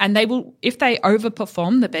underperformed. And they will, if they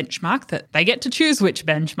overperform the benchmark, that they get to choose which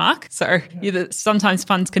benchmark. So sometimes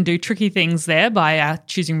funds can do tricky things there by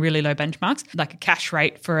choosing really low benchmarks, like a cash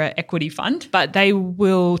rate for an equity fund, but they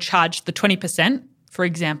will charge the 20%. For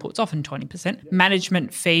example, it's often 20%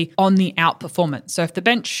 management fee on the outperformance. So if the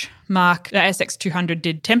benchmark, the ASX 200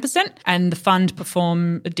 did 10% and the fund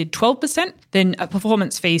did 12%, then a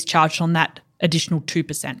performance fee is charged on that additional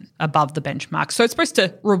 2% above the benchmark. So it's supposed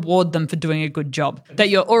to reward them for doing a good job that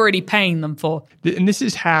you're already paying them for. And this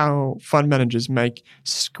is how fund managers make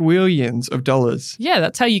squillions of dollars. Yeah,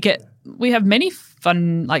 that's how you get... We have many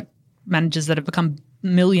fund managers that have become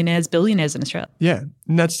millionaires, billionaires in Australia. Yeah,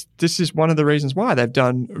 and this is one of the reasons why they've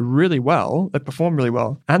done really well, they perform really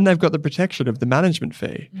well, and they've got the protection of the management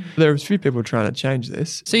fee. There are a few people trying to change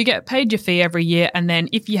this. So you get paid your fee every year, and then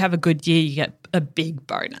if you have a good year, you get a big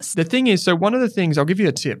bonus. The thing is, so one of the things, I'll give you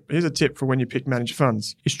a tip. Here's a tip for when you pick managed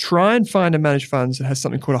funds, is try and find a managed funds that has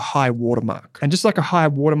something called a high watermark. And just like a high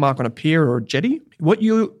watermark on a pier or a jetty, what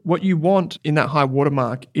you want in that high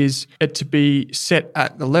watermark is it to be set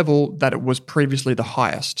at the level that it was previously the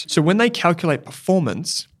highest. So when they calculate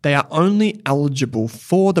performance, they are only eligible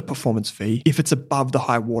for the performance fee if it's above the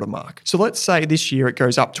high watermark. So let's say this year it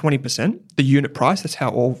goes up 20%, the unit price. That's how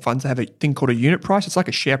all funds have a thing called a unit price. It's like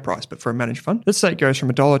a share price, but for a managed fund. Let's say it goes from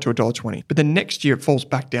 $1 to $1.20, but then next year it falls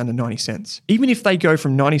back down to 90 cents. Even if they go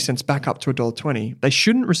from 90 cents back up to $1.20, they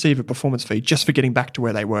shouldn't receive a performance fee just for getting back to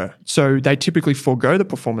where they were. So they typically forego the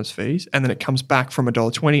performance fees and then it comes back from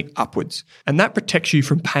 $1.20 upwards. And that protects you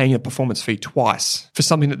from paying a performance fee twice for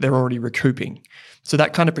something that they're already recouping. So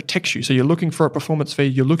that kind of protects you. So you're looking for a performance fee,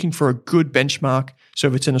 you're looking for a good benchmark. So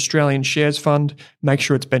if it's an Australian shares fund, make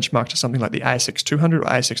sure it's benchmarked to something like the ASX 200 or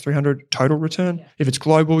ASX 300 total return. Yeah. If it's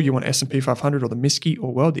global, you want S&P 500 or the MSCI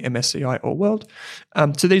All World, the MSCI All World.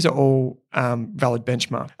 So these are all valid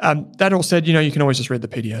benchmark. That all said, you can always just read the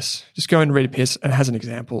PDS. Just go and read a PS and it has an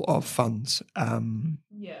example of funds, and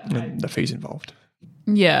the fees involved.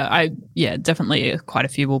 Yeah, definitely quite a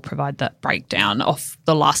few will provide that breakdown of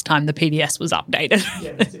the last time the PDS was updated.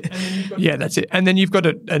 Yeah, that's it. And then you've got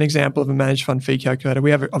an example of a managed fund fee calculator.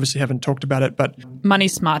 We obviously haven't talked about it, but... Money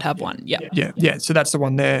Smart have one, yeah. Yeah, so that's the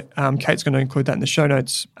one there. Kate's going to include that in the show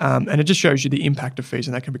notes. And it just shows you the impact of fees,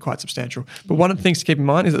 and that can be quite substantial. But one of the things to keep in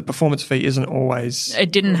mind is that the performance fee isn't always...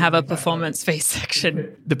 It didn't have a performance fee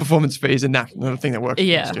section. The performance fee is another thing that works.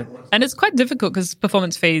 Yeah, and it's quite difficult because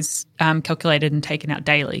performance fees calculated and taken out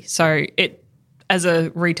daily. So it, as a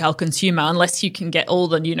retail consumer, unless you can get all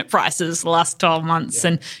the unit prices the last 12 months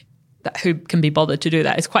and who can be bothered to do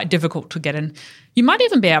that, it's quite difficult to get in. You might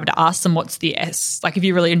even be able to ask them what's the if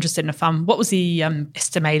you're really interested in a fund, what was the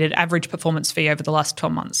estimated average performance fee over the last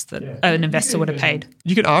 12 months that an investor would have paid?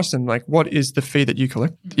 You could ask them, what is the fee that you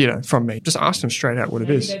collect, from me? Just ask them straight out what it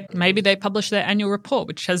is. Maybe they publish their annual report,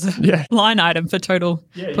 which has a line item for total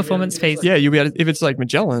performance fees. Yeah, you'll be able to, if it's like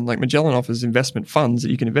Magellan offers investment funds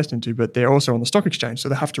that you can invest into, but they're also on the stock exchange, so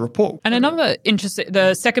they have to report. And another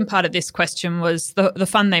the second part of this question was the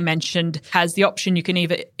fund they mentioned has the option you can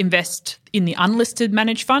either invest in the unlisted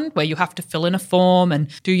managed fund where you have to fill in a form and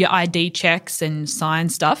do your ID checks and sign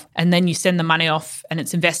stuff. And then you send the money off and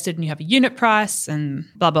it's invested and you have a unit price and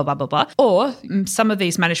blah, blah, blah, blah, blah. Or some of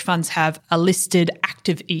these managed funds have a listed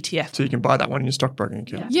active ETF. So you can buy that one in your stockbroking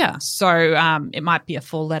account. Yeah. So it might be a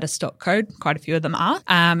 4-letter stock code. Quite a few of them are.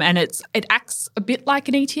 And it acts a bit like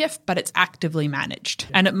an ETF, but it's actively managed.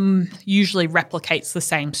 And it usually replicates the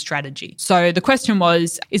same strategy. So the question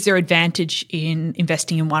was, is there advantage in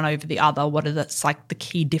investing in one over the other? What are the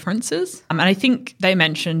key differences? And I think they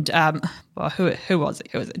mentioned, who was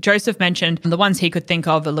it? Joseph mentioned the ones he could think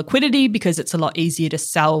of are liquidity, because it's a lot easier to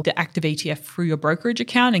sell the active ETF through your brokerage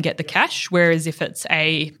account and get the cash. Whereas if it's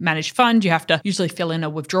a managed fund, you have to usually fill in a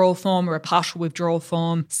withdrawal form or a partial withdrawal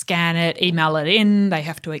form, scan it, email it in. They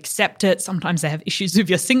have to accept it. Sometimes they have issues with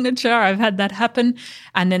your signature. I've had that happen.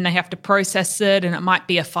 And then they have to process it, and it might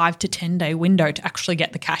be a 5 to 10 day window to actually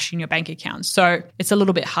get the cash in your bank account. So it's a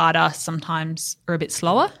little bit harder sometimes, or a bit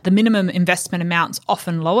slower. The minimum investment amount's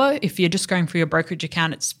often lower. If you're just going for your brokerage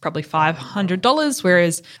account, it's probably $500,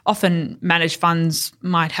 whereas often managed funds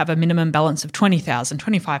might have a minimum balance of $20,000,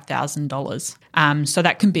 $25,000. So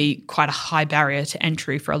that can be quite a high barrier to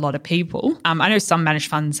entry for a lot of people. I know some managed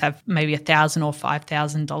funds have maybe $1,000 or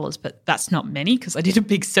 $5,000, but that's not many, because I did a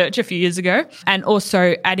big search a few years ago. And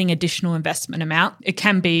also adding additional investment amount. It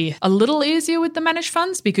can be a little easier with the managed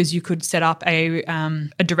funds, because you could set up a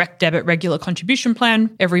direct debit regular contribution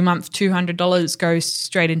plan. Every month, $200 goes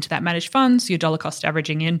straight into that managed fund, so your dollar cost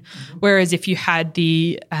averaging in. Whereas if you had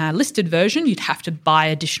the listed version, you'd have to buy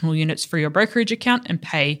additional units for your brokerage account and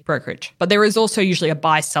pay brokerage. But there is also usually a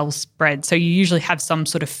buy-sell spread, so you usually have some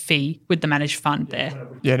sort of fee with the managed fund there.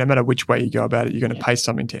 Yeah, no matter which way you go about it, you're going to pay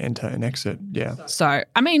something to enter and exit. Yeah. So,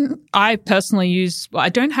 I mean, I personally I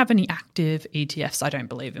don't have any active ETFs, I don't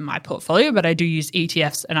believe, in my portfolio, but I do use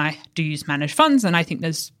ETFs and I do use managed funds, and I think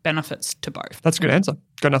there's benefits to both. That's a good answer.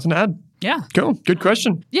 Got nothing to add. Yeah. Cool. Good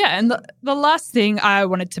question. Yeah. And the last thing I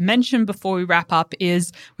wanted to mention before we wrap up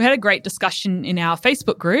is we had a great discussion in our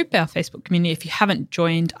Facebook group, our Facebook community. If you haven't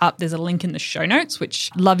joined up, there's a link in the show notes,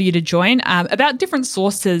 which I'd love you to join, about different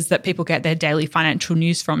sources that people get their daily financial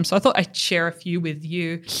news from. So I thought I'd share a few with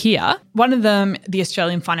you here. One of them, the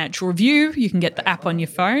Australian Financial Review. You can get the app on your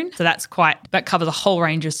phone. So that covers a whole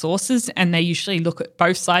range of sources, and they usually look at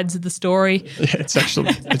both sides of the story. Yeah,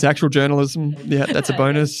 it's actual journalism. Yeah, that's a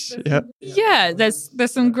bonus. Yeah. Yeah, there's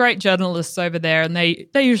some great journalists over there, and they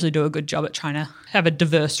usually do a good job at trying to have a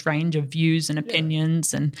diverse range of views and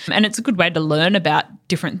opinions, and it's a good way to learn about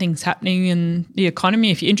different things happening in the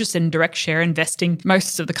economy. If you're interested in direct share investing,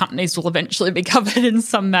 most of the companies will eventually be covered in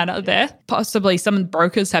some manner there. Possibly some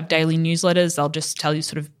brokers have daily newsletters. They'll just tell you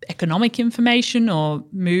sort of economic information or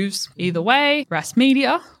moves either way. Rass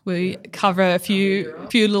Media, we cover a few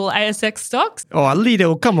little ASX stocks. Oh, a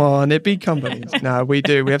little, come on, they're big companies. No, we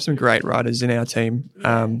do. We have some great writers in our team.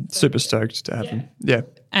 Super stoked to have them. Yeah.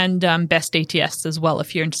 And Best ETFs as well,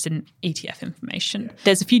 if you're interested in ETF information.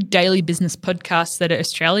 There's a few daily business podcasts that are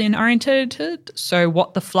Australian oriented. So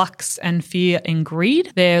What the Flux and Fear and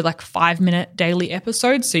Greed. They're like 5-minute daily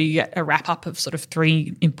episodes. So you get a wrap up of sort of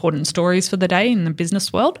 3 important stories for the day in the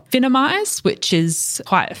business world. Finimize, which is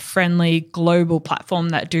quite a friendly global platform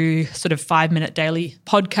that do sort of 5-minute daily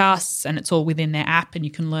podcasts, and it's all within their app and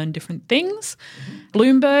you can learn different things.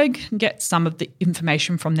 Bloomberg, get some of the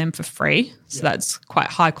information from them for free. So that's quite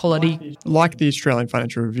high quality. Like the Australian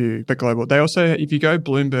Financial Review, but global. They also, if you go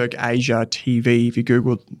Bloomberg Asia TV, if you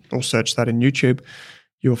Google or search that in YouTube,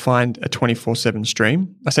 you'll find a 24/7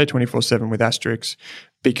 stream. I say 24/7 with asterisks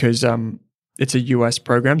because it's a US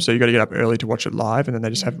program, so you got to get up early to watch it live, and then they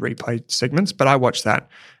just have replay segments. But I watch that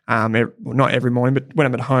not every morning, but when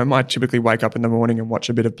I'm at home, I typically wake up in the morning and watch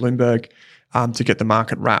a bit of Bloomberg to get the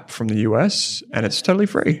market wrap from the US, and it's totally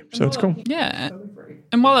free, so it's cool. Yeah.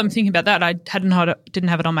 And while I'm thinking about that, I didn't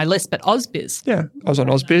have it on my list, but AusBiz. Yeah, I was on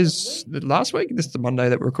AusBiz last week. This is the Monday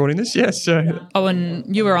that we're recording this. Yes. Oh,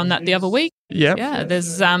 and you were on that the other week? Yeah. Yeah,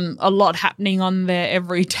 there's a lot happening on there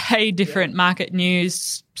every day, different market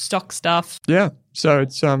news, stock stuff. Yeah. So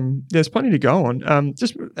it's there's plenty to go on.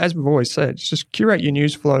 Just as we've always said, just curate your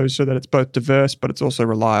news flow so that it's both diverse, but it's also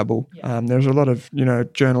reliable. Yeah. There's a lot of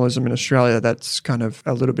journalism in Australia that's kind of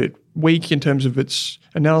a little bit weak in terms of its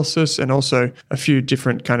analysis, and also a few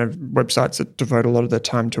different kind of websites that devote a lot of their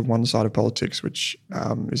time to one side of politics, which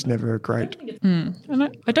is never great.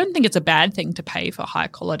 I don't think it's a bad thing to pay for high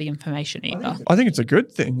quality information either. I think it's a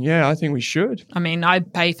good thing. Yeah, I think we should. I mean, I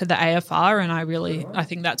pay for the AFR, and I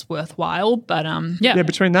think that's worthwhile. But yeah,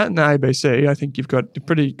 between that and the ABC, I think you've got a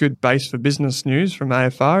pretty good base for business news from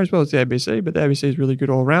AFR as well as the ABC. But the ABC is really good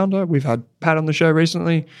all rounder. We've had Pat on the show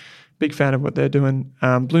recently. Big fan of what they're doing.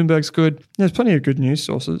 Bloomberg's good. There's plenty of good news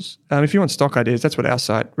sources. If you want stock ideas, that's what our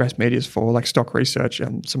site, Rass Media, is for, like stock research,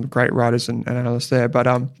 some great writers and analysts there. But,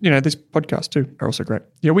 this podcast too are also great.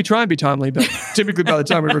 Yeah, we try and be timely, but typically by the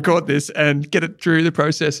time we record this and get it through the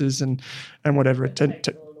processes and whatever, it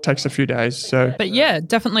takes a few days. So, But yeah,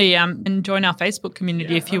 definitely and join our Facebook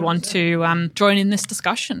community if you want to join in this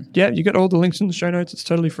discussion. yeah, you got all the links in the show notes. It's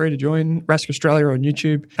totally free to join Rask Australia on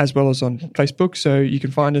YouTube as well as on Facebook. So you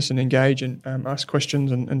can find us and engage and ask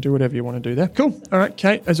questions and do whatever you want to do there. Cool. All right,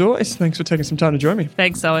 Kate, as always, thanks for taking some time to join me.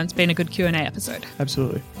 Thanks, Owen. It's been a good Q&A episode.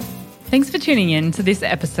 Absolutely. Thanks for tuning in to this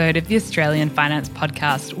episode of the Australian Finance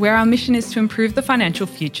Podcast, where our mission is to improve the financial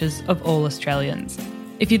futures of all Australians.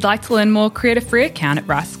 If you'd like to learn more, create a free account at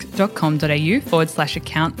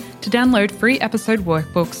rask.com.au/account to download free episode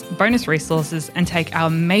workbooks, bonus resources, and take our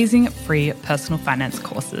amazing free personal finance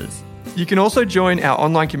courses. You can also join our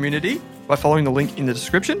online community by following the link in the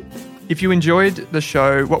description. If you enjoyed the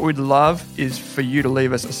show, what we'd love is for you to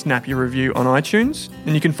leave us a snappy review on iTunes.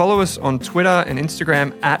 And you can follow us on Twitter and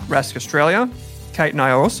Instagram at Rask Australia. Kate and I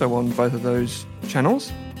are also on both of those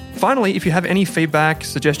channels. Finally, if you have any feedback,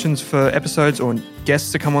 suggestions for episodes or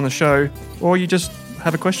guests to come on the show, or you just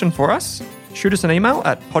have a question for us, shoot us an email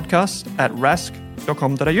at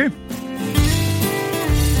podcast@rask.com.au.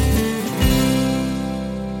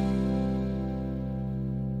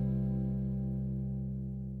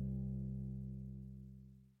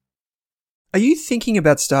 Are you thinking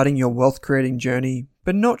about starting your wealth creating journey,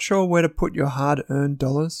 but not sure where to put your hard-earned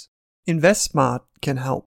dollars? InvestSmart can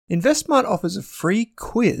help. InvestSmart offers a free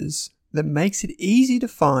quiz that makes it easy to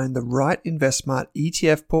find the right InvestSmart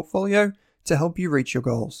ETF portfolio to help you reach your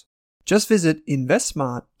goals. Just visit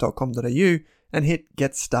investsmart.com.au and hit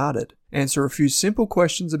Get Started. Answer a few simple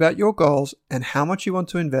questions about your goals and how much you want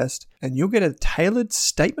to invest, and you'll get a tailored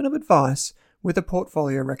statement of advice with a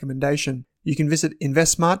portfolio recommendation. You can visit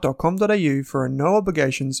investsmart.com.au for a no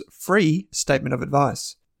obligations free statement of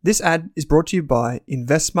advice. This ad is brought to you by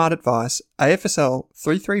InvestSmart Advice, AFSL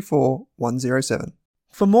 334107.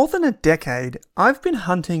 For more than a decade, I've been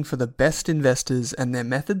hunting for the best investors and their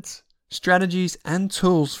methods, strategies, and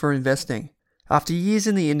tools for investing. After years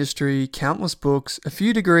in the industry, countless books, a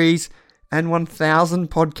few degrees, and 1,000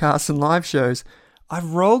 podcasts and live shows,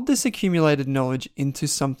 I've rolled this accumulated knowledge into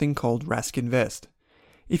something called Rask Invest.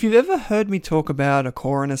 If you've ever heard me talk about a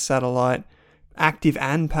core and a satellite, active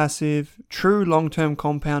and passive, true long-term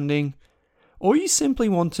compounding, or you simply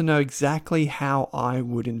want to know exactly how I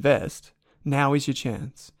would invest, now is your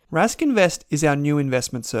chance. Rask Invest is our new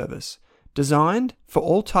investment service, designed for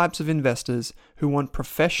all types of investors who want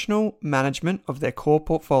professional management of their core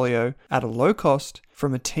portfolio at a low cost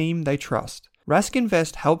from a team they trust. Rask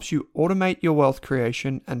Invest helps you automate your wealth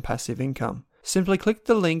creation and passive income. Simply click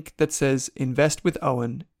the link that says Invest with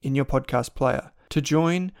Owen in your podcast player to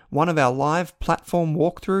join one of our live platform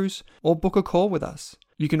walkthroughs or book a call with us.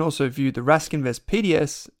 You can also view the Rask Invest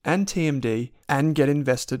PDS and TMD and get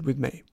invested with me.